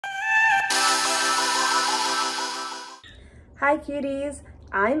Hi cuties,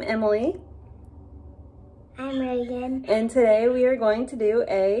 I'm Emily. I'm Reagan. And today we are going to do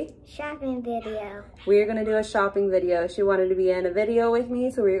a shopping video. We are going to do a shopping video. She wanted to be in a video with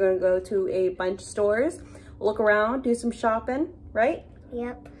me, so we're going to go to a bunch of stores, look around, do some shopping, right?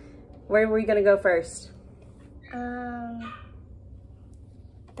 Yep. Where are we going to go first? The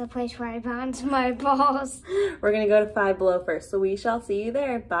place where I bounce my balls. We're going to go to Five Below first, so we shall see you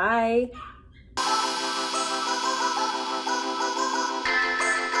there. Bye.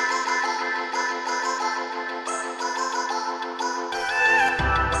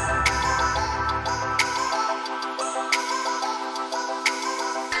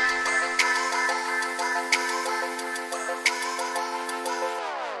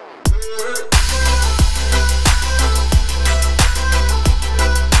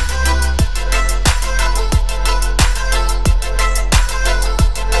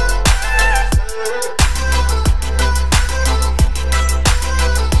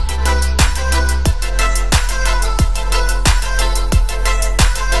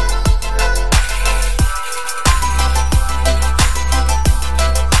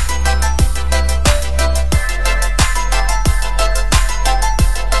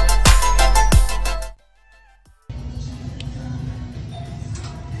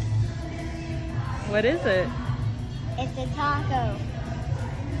 What is it? It's a taco.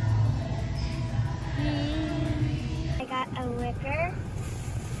 I got a liquor.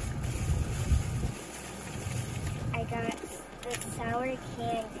 I got the sour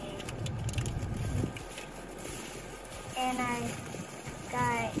candy. And I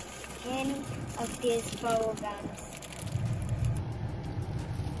got 10 of these bubble gums.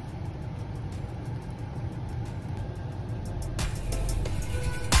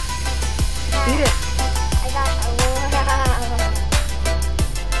 Eat it. I got a lot.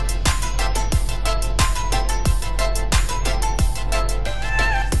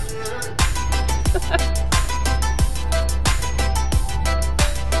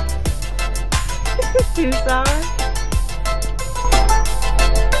 Too sour?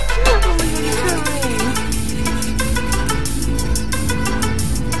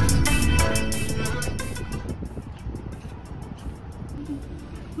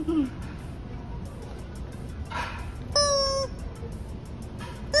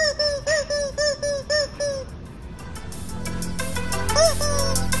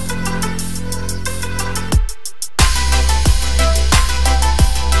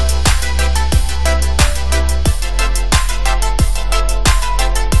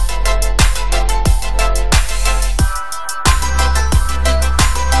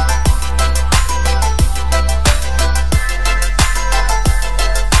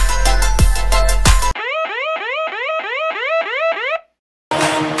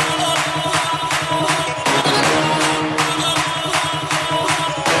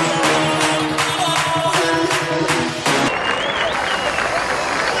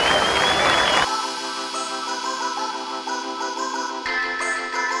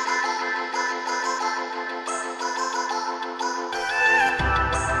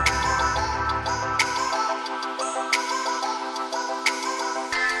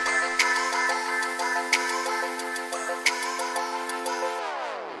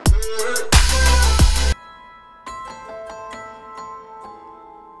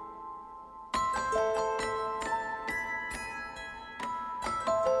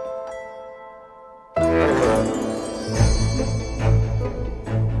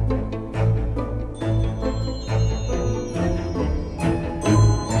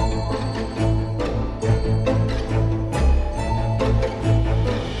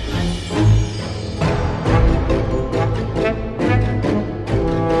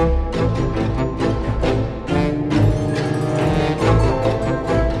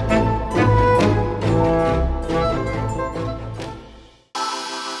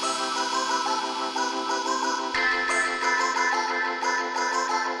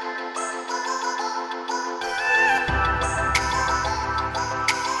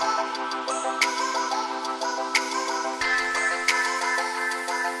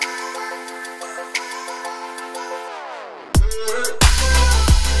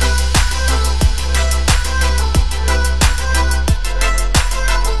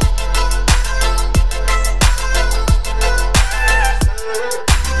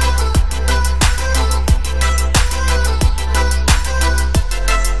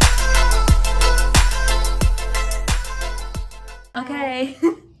 Okay,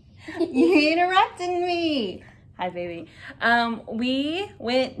 you interrupted me. Hi, baby. We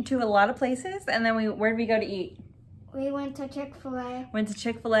went to a lot of places, and then where did we go to eat? We went to Chick-fil-A. Went to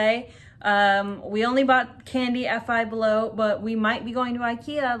Chick-fil-A. We only bought candy at Five Below, but we might be going to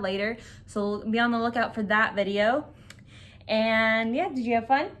IKEA later. So be on the lookout for that video. And yeah, did you have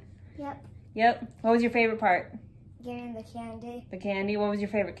fun? Yep. Yep. What was your favorite part? Getting the candy. The candy. What was your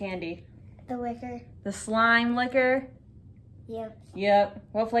favorite candy? The liquor. The slime liquor? Yep. Yep.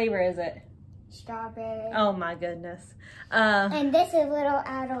 What flavor is it? Strawberry. Oh my goodness. And this is little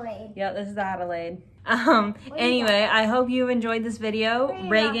Adelaide. Yep, this is Adelaide. Anyway, I hope you enjoyed this video.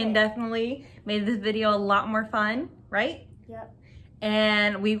 Reagan definitely made this video a lot more fun, right? Yep.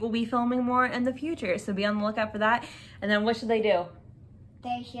 And we will be filming more in the future, so be on the lookout for that. And then what should they do?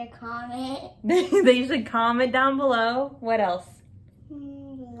 They should comment. They should comment down below. What else?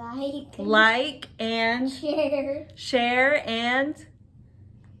 Like and share and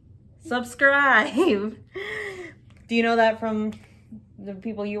subscribe. Do you know that from the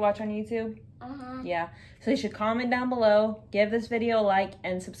people you watch on YouTube? Uh-huh. Yeah. So you should comment down below, give this video a like,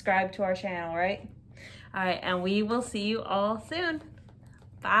 and subscribe to our channel, right? All right, and we will see you all soon.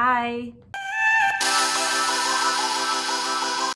 Bye.